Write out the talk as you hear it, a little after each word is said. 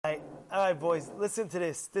All right, boys, listen to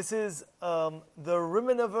this. This is the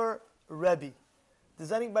Rimanover Rebbe.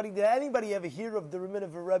 Did anybody ever hear of the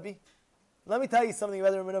Rimanover Rebbe? Let me tell you something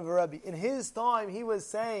about the Rimanover Rebbe. In his time, he was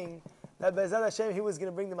saying that Be'ezrat Hashem, he was going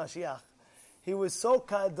to bring the Mashiach. He was so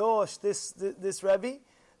kadosh, this Rebbe,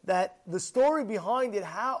 that the story behind it,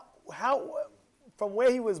 how from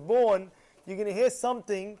where he was born, you're going to hear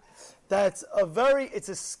something that's it's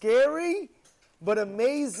a scary but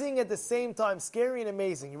amazing at the same time. Scary and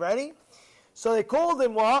amazing. You ready? So they called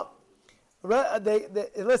him what?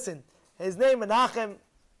 Listen, his name Menachem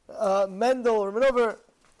Mendel Rimanover,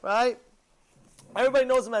 right? Everybody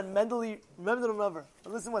knows him as Mendel Rimanover.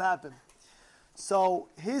 But listen what happened. So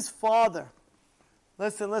his father,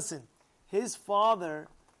 listen. His father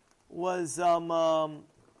was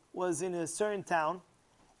in a certain town,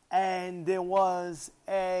 and there was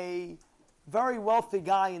a very wealthy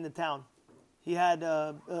guy in the town. He had,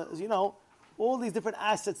 all these different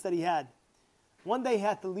assets that he had. One day he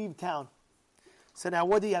had to leave town. So now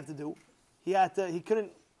what did he have to do? He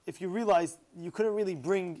couldn't, if you realize, you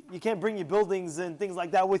can't bring your buildings and things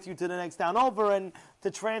like that with you to the next town over and to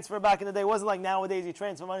transfer back in the day. It wasn't like nowadays you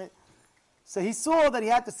transfer money. So he saw that he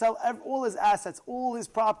had to sell all his assets, all his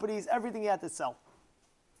properties, everything he had to sell.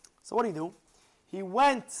 So what did he do? He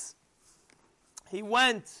went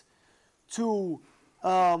to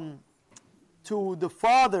the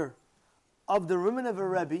father of the Rimanover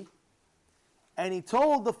Rebbe, and he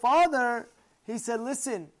told the father, he said,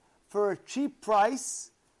 listen, for a cheap price,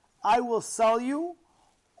 I will sell you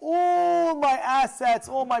all my assets,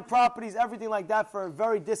 all my properties, everything like that for a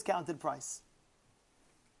very discounted price.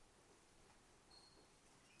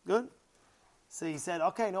 Good? So he said,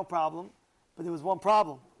 okay, no problem. But there was one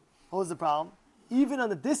problem. What was the problem? Even on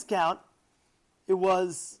the discount, it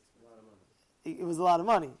was a lot of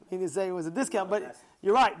money. He didn't say it was a discount, but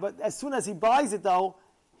you're right. But as soon as he buys it, though,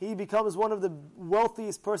 he becomes one of the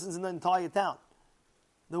wealthiest persons in the entire town.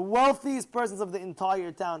 The wealthiest persons of the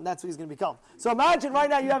entire town. That's what he's going to become. So imagine right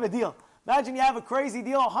now you have a deal. Imagine you have a crazy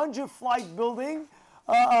deal, 100-flight building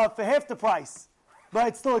for half the price. But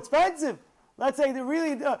it's still expensive. Let's say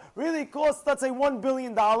it really costs, let's say, $1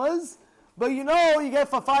 billion. But you get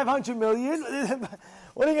for $500 million.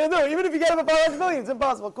 What are you going to do? Even if you get it for $500 million, it's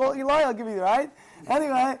impossible. Call Eli, I'll give you the right.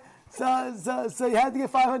 Anyway, so you had to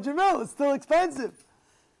get $500 million. It's still expensive.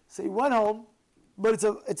 So he went home, but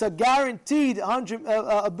it's a guaranteed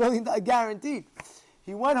 $1 billion guaranteed.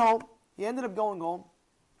 He went home. He ended up going home,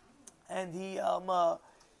 and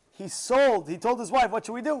he sold. He told his wife, "What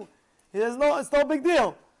should we do?" He says, "No, it's no big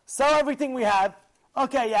deal. Sell everything we have.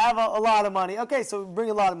 Okay, you have a lot of money. Okay, so we bring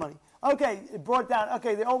a lot of money. Okay, it brought down.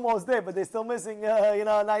 Okay, they're almost there, but they're still missing,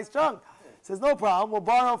 a nice chunk." Says, no problem. We'll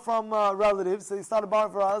borrow from relatives. So he started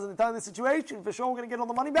borrowing for us, and they tell him the situation. For sure, we're going to get all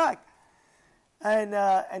the money back.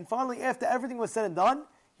 And finally, after everything was said and done,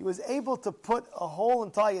 he was able to put a whole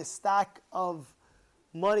entire stack of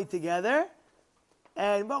money together.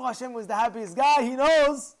 And Baruch Hashem was the happiest guy. He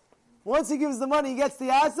knows once he gives the money, he gets the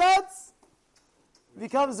assets,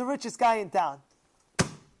 becomes the richest guy in town.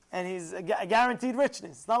 And he's a guaranteed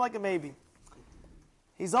richness. It's not like a maybe.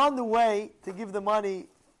 He's on the way to give the money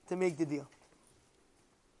to make the deal.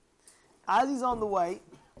 As he's on the way,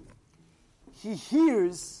 he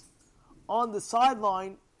hears on the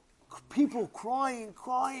sideline people crying,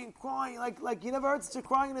 like he never heard such a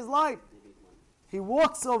crying in his life. He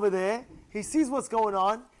walks over there. He sees what's going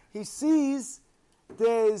on. He sees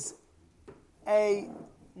there's a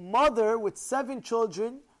mother with 7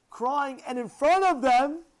 children crying, and in front of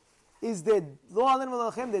them is their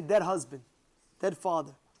dead husband, dead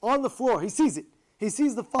father, on the floor. He sees it. He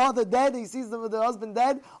sees the father dead. He sees the husband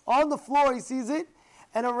dead. On the floor, he sees it.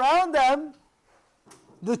 And around them,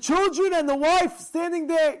 the children and the wife standing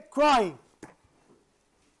there crying.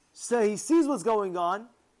 So he sees what's going on.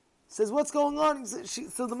 Says, what's going on?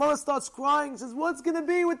 So the mother starts crying. Says, what's going to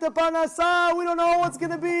be with the parnasah? We don't know what's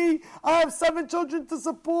going to be. I have 7 children to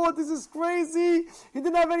support. This is crazy. He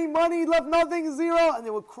didn't have any money. He left nothing, 0. And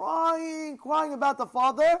they were crying about the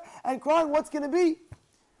father and crying what's going to be.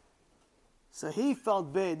 So he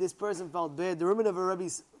felt bad. This person felt bad. The Rimanover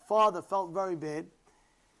Rebbe's father felt very bad.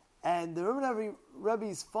 And the Rimanover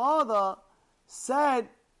Rebbe's father said,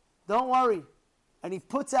 don't worry. And he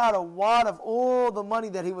puts out a wad of all the money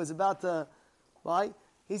that he was about to buy.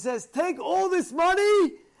 He says, take all this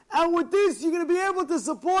money, and with this you're going to be able to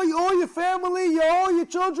support all your family, all your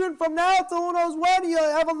children from now to who knows when. You'll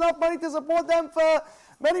have enough money to support them for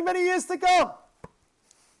many, many years to come.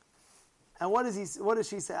 And what does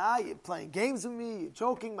she say? You're playing games with me. You're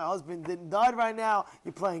joking. My husband didn't die right now.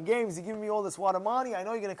 You're playing games. You're giving me all this water money. I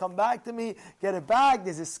know you're going to come back to me. Get it back.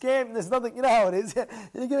 There's a scam. There's nothing. You know how it is.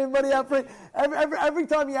 You're giving money out free. Every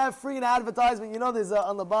time you have free an advertisement, there's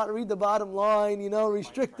on the bottom. Read the bottom line.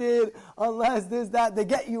 Restricted unless this that. They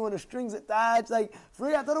get you on the strings attached. Like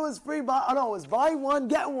free. I thought it was free. But it was buy one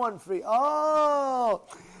get one free. Oh,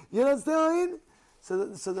 you know what I'm saying? So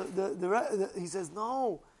he says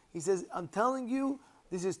no. He says, I'm telling you,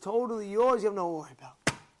 this is totally yours. You have no worry about.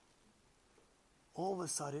 All of a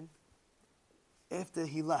sudden, after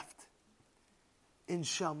he left, in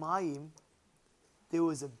Shamayim, there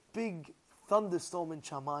was a big thunderstorm in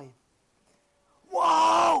Shamayim.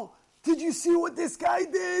 Wow! Did you see what this guy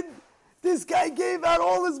did? This guy gave out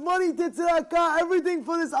all his money to tzedakah, everything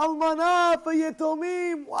for this almanah, for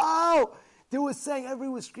yetomim. Wow! They were saying,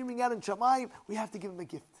 everyone was screaming out in Shamayim, we have to give him a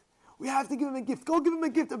gift. We have to give him a gift. Go give him a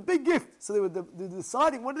gift, a big gift. So they were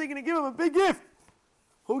deciding, what are they going to give him? A big gift.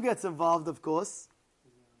 Who gets involved, of course?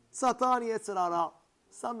 Satan Yetzer Hara.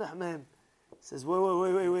 Samech Mem. Says, wait.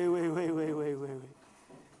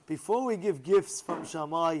 Before we give gifts from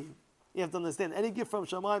Shamayim, you have to understand, any gift from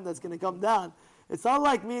Shamayim that's going to come down, it's not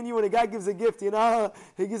like me and you when a guy gives a gift,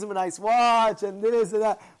 he gives him a nice watch and this and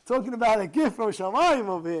that. I'm talking about a gift from Shamayim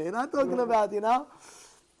over here. You're not talking about,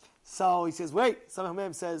 So he says, wait. Samech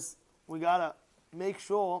Mem says, we gotta make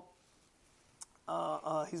sure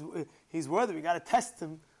he's worthy. We gotta test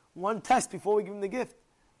him. One test before we give him the gift.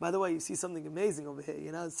 By the way, you see something amazing over here.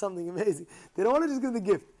 It's something amazing. They don't want to just give him the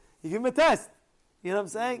gift. You give him a test. You know what I'm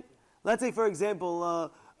saying? Let's say, for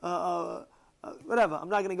example, whatever. I'm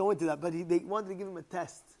not going to go into that, but they wanted to give him a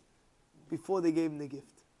test before they gave him the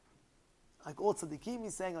gift. Like all tzaddikim,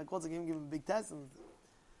 he's saying, like also give him a big test.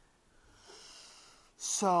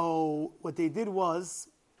 So what they did was,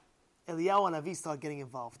 Eliyahu and Avi started getting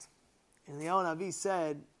involved. And Eliyahu and Avi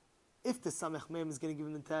said, if the Samech Mem is going to give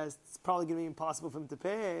him the test, it's probably going to be impossible for him to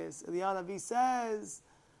pass. Eliyahu and Avi says,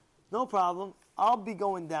 no problem, I'll be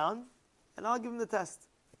going down, and I'll give him the test.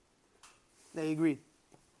 They agreed.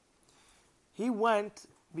 He went,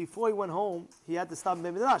 before he went home, he had to stop in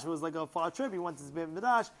Beit Midrash. It was like a far trip. He went to Beit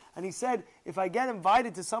Midrash, and he said, if I get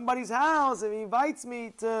invited to somebody's house, if he invites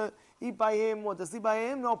me to eat by him or to sleep by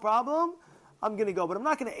him, no problem, I'm going to go. But I'm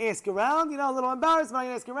not going to ask around, a little embarrassed, I'm not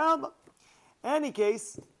going to ask around. But in any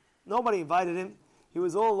case, nobody invited him. He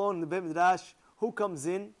was all alone in the Beit Midrash. Who comes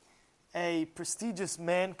in? A prestigious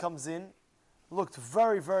man comes in, looked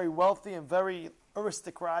very, very wealthy and very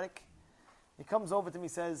aristocratic. He comes over to me,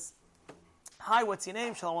 says, hi, what's your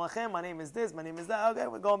name? Shalom Aleichem, my name is this, my name is that. Okay,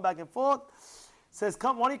 we're going back and forth. Says,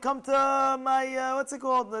 why don't you come to my, what's it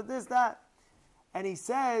called, this, that. And he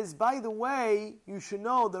says, by the way, you should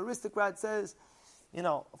know, the aristocrat says,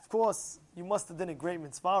 of course, you must have done a great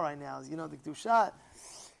mitzvah right now, the Kedushat.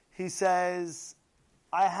 He says,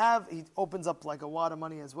 he opens up like a wad of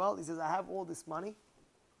money as well. He says, I have all this money.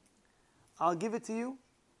 I'll give it to you.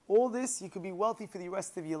 All this, you could be wealthy for the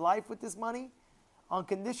rest of your life with this money, on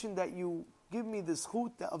condition that you give me the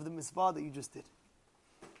zchut of the mitzvah that you just did.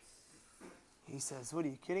 He says, what are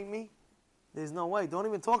you kidding me? There's no way. Don't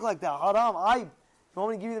even talk like that. Haram. I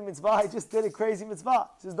want me to give you the mitzvah. I just did a crazy mitzvah.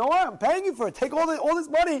 He says, don't worry, I'm paying you for it. Take all this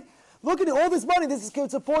money. Look at it, all this money. This is going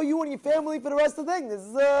to support you and your family for the rest of the thing. This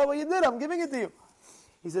is what you did. I'm giving it to you.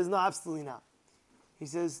 He says, no, absolutely not. He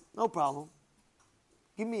says, no problem.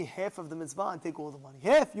 Give me half of the mitzvah and take all the money.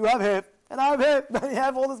 Half, you have half, and I have half. Then you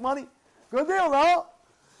have all this money. Good deal, no?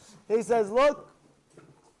 He says, look,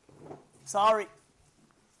 sorry,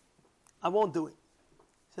 I won't do it.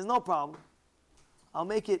 He says, no problem. I'll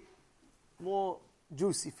make it more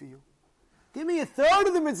juicy for you. Give me a third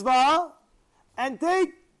of the mitzvah and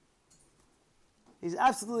take. He's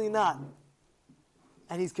absolutely not.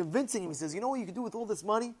 And he's convincing him. He says, you know what you can do with all this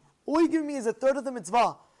money? All you give me is a third of the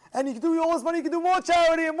mitzvah. And you can do all this money, you can do more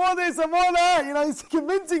charity and more this and more that. He's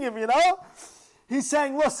convincing him, He's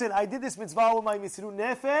saying, listen, I did this mitzvah with my Misirut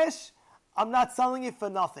Nefesh. I'm not selling it for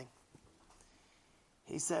nothing.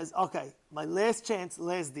 He says, okay, my last chance,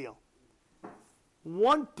 last deal.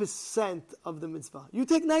 1% of the mitzvah. You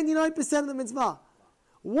take 99% of the mitzvah.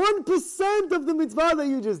 1% of the mitzvah that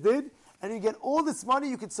you just did, and you get all this money,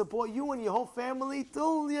 you can support you and your whole family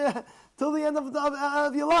till the end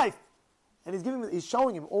of your life. And he's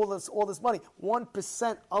showing him all this money.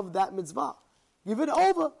 1% of that mitzvah. Give it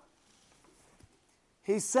over.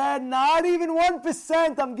 He said, not even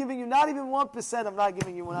 1% I'm giving you. Not even 1% I'm not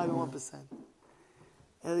giving you. Not even 1%.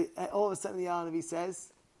 And all of a sudden the Navi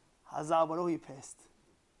says, Hazar Baruch, you passed.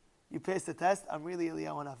 You passed the test. I'm really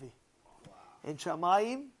Eliyahu Navi. Wow. In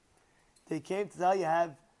Shamayim, they came to tell you, I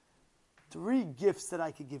have 3 gifts that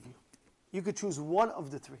I could give you. You could choose one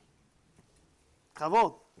of the three.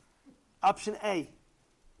 Kavod. Option A.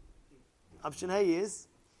 Option A is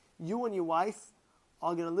you and your wife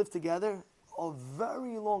are going to live together a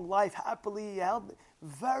very long life, happily,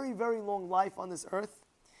 very, very long life on this earth.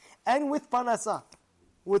 And with Parnasah.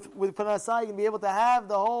 With Parnasah, you can be able to have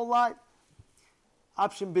the whole life.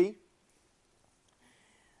 Option B.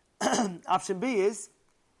 Option B is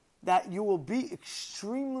that you will be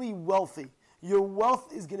extremely wealthy. Your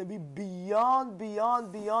wealth is going to be beyond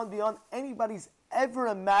anybody's ever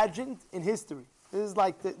imagined in history. This is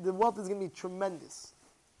like the wealth is going to be tremendous.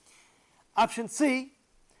 Option C,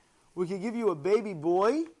 we could give you a baby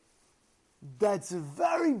boy that's a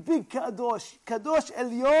very big kadosh. Kadosh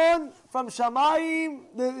Elyon from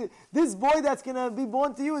Shamayim. This boy that's going to be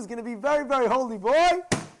born to you is going to be very, very holy boy.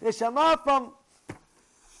 Neshama from...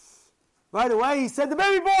 Right away, he said, the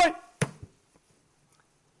baby boy.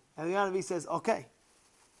 And the Navi says, okay.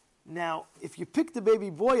 Now, if you pick the baby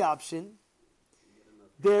boy option,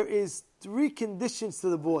 there is 3 conditions to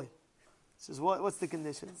the boy. He says, what's the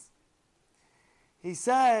conditions? He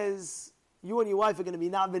says, you and your wife are going to be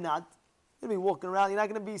not binat. You're going to be walking around. You're not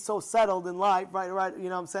going to be so settled in life, right? You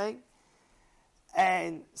know what I'm saying?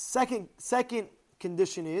 And second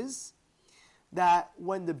condition is that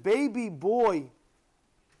when the baby boy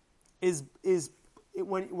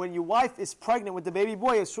when your wife is pregnant with the baby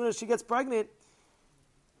boy, as soon as she gets pregnant,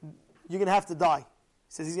 you're going to have to die. He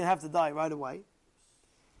says he's going to have to die right away.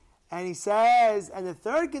 And he says, and the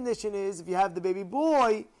third condition is, if you have the baby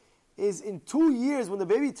boy, is in 2 years, when the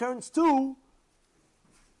baby turns 2,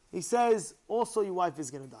 he says, also your wife is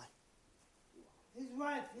going to die.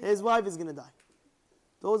 His wife is going to die.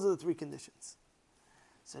 Those are the 3 conditions.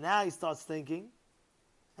 So now he starts thinking,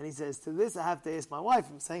 and he says, to this I have to ask my wife.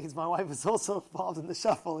 I'm saying my wife is also involved in the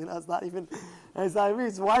shuffle. It's not even me.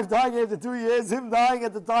 His wife dying after 2 years, him dying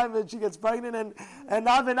at the time that she gets pregnant, and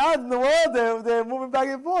not in the world, they're moving back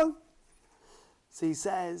and forth. So he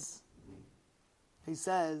says,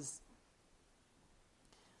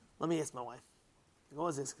 let me ask my wife. He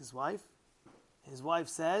goes ask his wife. His wife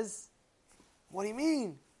says, what do you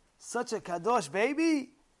mean? Such a kadosh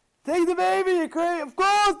baby? Take the baby, you're crazy. Of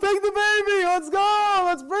course, take the baby. Let's go.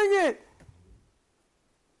 Let's bring it.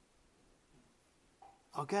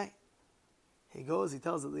 Okay. He goes, he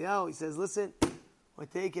tells Eliyahu, he says, listen, we're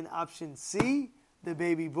taking option C, the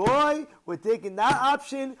baby boy. We're taking that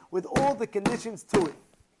option with all the conditions to it.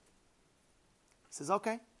 He says,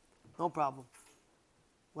 okay, no problem.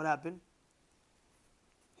 What happened?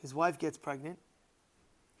 His wife gets pregnant.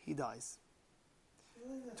 He dies.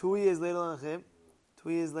 2 years later, 2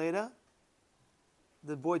 years later,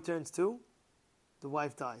 the boy turns 2, the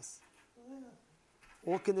wife dies.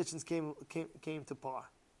 All conditions came to par.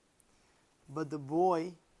 But the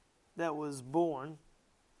boy that was born,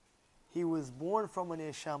 he was born from an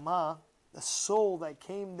neshama, a soul that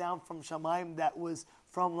came down from Shamayim, that was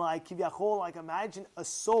from Kivyachol, imagine a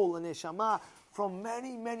soul, a neshama, from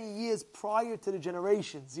many, many years prior to the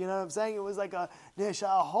generations. You know what I'm saying? It was like a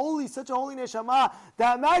neshama, such a holy neshama,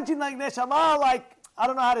 that imagine neshama, I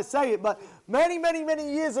don't know how to say it, but many, many,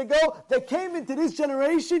 many years ago, they came into this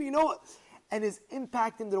generation, and his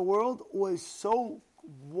impact into the world was so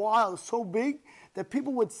wild, so big, that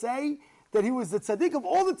people would say that he was the tzaddik of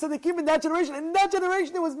all the tzaddikim in that generation. And in that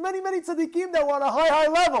generation, there was many, many tzaddikim that were on a high, high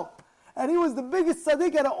level. And he was the biggest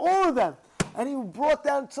tzaddik out of all of them. And he brought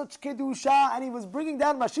down such kedusha, and he was bringing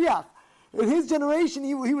down Mashiach. In his generation,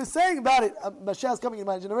 he was saying about it, Mashiach's coming in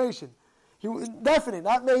my generation. He was definite,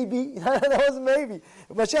 not maybe. That wasn't maybe.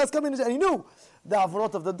 Mashiach's coming, and he knew the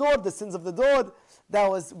avarot of the door, the sins of the door, that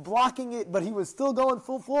was blocking it, but he was still going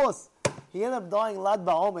full force. He ended up dying Lag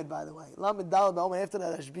BaOmer, by the way. Lamed Dal BaOmer, after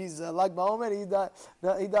that Ashbi's Lag BaOmer, he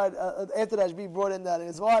died after that Ashbi brought in that. And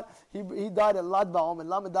it's what? He died at Lag BaOmer,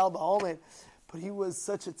 Lamed Dal BaOmer. But he was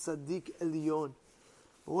such a tzaddik elyon.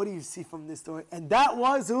 But what do you see from this story? And that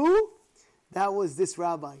was who? That was this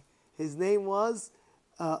rabbi. His name was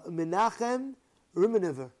Menachem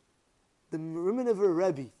Rimeniver, the Rimeniver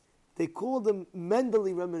Rebbe. They called him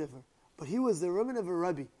Mendele Rimeniver, but he was the Rimeniver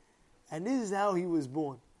Rebbe. And this is how he was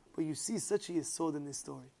born. But you see such a yesod in this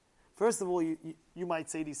story. First of all, you might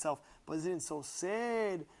say to yourself, but isn't it so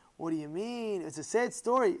sad? What do you mean? It's a sad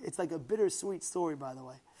story. It's like a bittersweet story, by the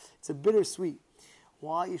way. It's a bittersweet.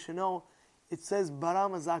 Why? You should know, it says, Bara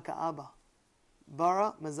Mazaka Abba.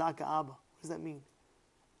 Bara Mazaka Abba. What does that mean?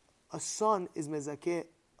 A son is mezakeh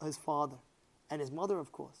his father. And his mother,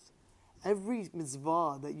 of course. Every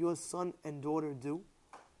mitzvah that your son and daughter do,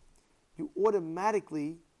 you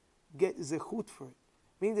automatically get zechut for it.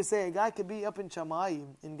 Meaning to say, a guy could be up in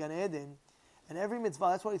Shamayim, in Gan Eden, and every mitzvah,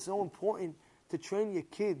 that's why it's so important to train your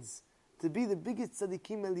kids to be the biggest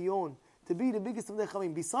tzaddikim elyon, to be the biggest of the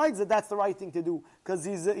Chachamim. Besides that, that's the right thing to do, because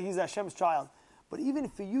he's Hashem's child. But even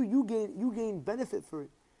for you, you gain benefit for it.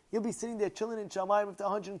 You'll be sitting there chilling in Shamayim after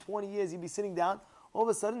 120 years. You'll be sitting down. All of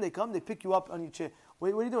a sudden, they come, they pick you up on your chair.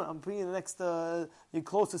 What are you doing? I'm putting you in the next, your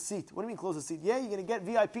closest seat. What do you mean closest seat? Yeah, you're going to get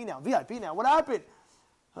VIP now. VIP now. What happened?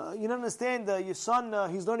 You don't understand. Your son,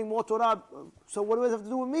 he's learning more Torah. So what does it have to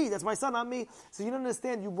do with me? That's my son, not me. So you don't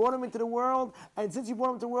understand. You brought him into the world, and since you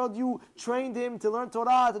brought him into the world, you trained him to learn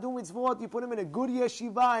Torah, to do mitzvot. You put him in a good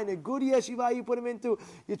yeshiva, you put him into.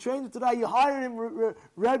 You trained him Torah. You hired him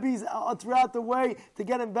Rebbes throughout the way to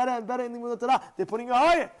get him better and better in the Torah. They're putting you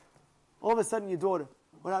higher. All of a sudden, your daughter.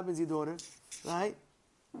 What happens to your daughter? Right?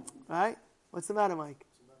 Right? What's the matter, Mike?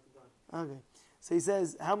 Okay. So he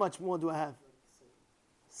says, how much more do I have?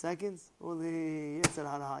 Seconds? All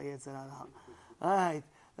right.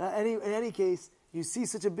 In any case, you see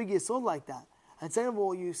such a big yesod like that. And second of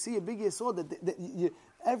all, you see a big yesod that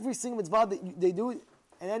every single mitzvah that they do. In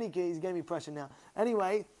any case, he's getting me pressure now.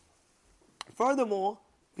 Anyway, furthermore,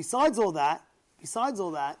 besides all that,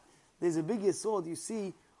 there's a big yesod. You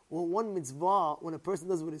see, well, one mitzvah, when a person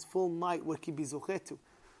does it with his full might, what can be zochetu.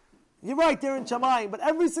 You're right there in Shamayim, but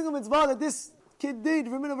every single mitzvah that this kid did,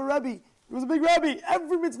 Rebbe of a Rebbe, he was a big Rebbe.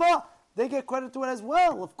 Every mitzvah, they get credit to it as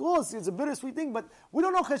well. Of course, it's a bittersweet thing, but we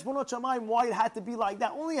don't know Cheshbonot Shamayim, why it had to be like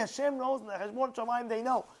that. Only Hashem knows, and the Cheshbonot Shamayim, they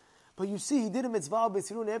know. But you see, he did a mitzvah,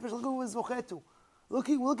 B'sirun Nefesh, look who was zochetu. Look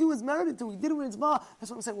who was merited to. He did it with mitzvah. That's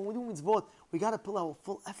what I'm saying. When we do mitzvot, we got to put our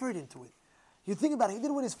full effort into it. You think about it, he did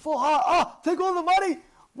it with his full heart. Oh, take all the money.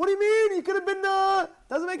 What do you mean? You could have been,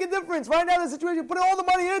 doesn't make a difference. Right now, the situation, put all the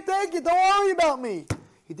money in, take it. Don't worry about me.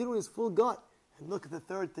 He did it with his full gut. And look at the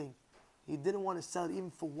third thing. He didn't want to sell it even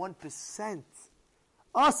for 1%.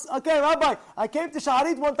 Us, okay, Rabbi, I came to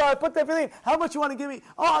Shaharit one time, I put everything. How much you want to give me?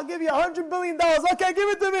 Oh, I'll give you $100 billion. Okay, give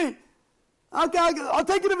it to me. Okay, I'll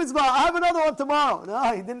take it to mitzvah. I have another one tomorrow.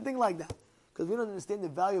 No, he didn't think like that. Because we don't understand the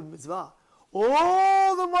value of mitzvah.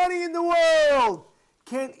 All the money in the world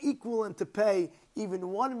can't equal and to pay even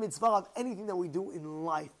one mitzvah of anything that we do in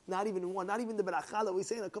life. Not even one. Not even the beracha that we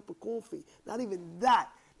say in a cup of coffee. Not even that.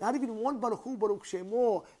 Not even one Baruch Hu, Baruch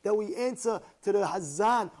Shemo that we answer to the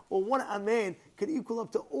Hazan or one Amen could equal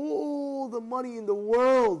up to all the money in the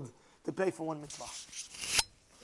world to pay for one mitzvah.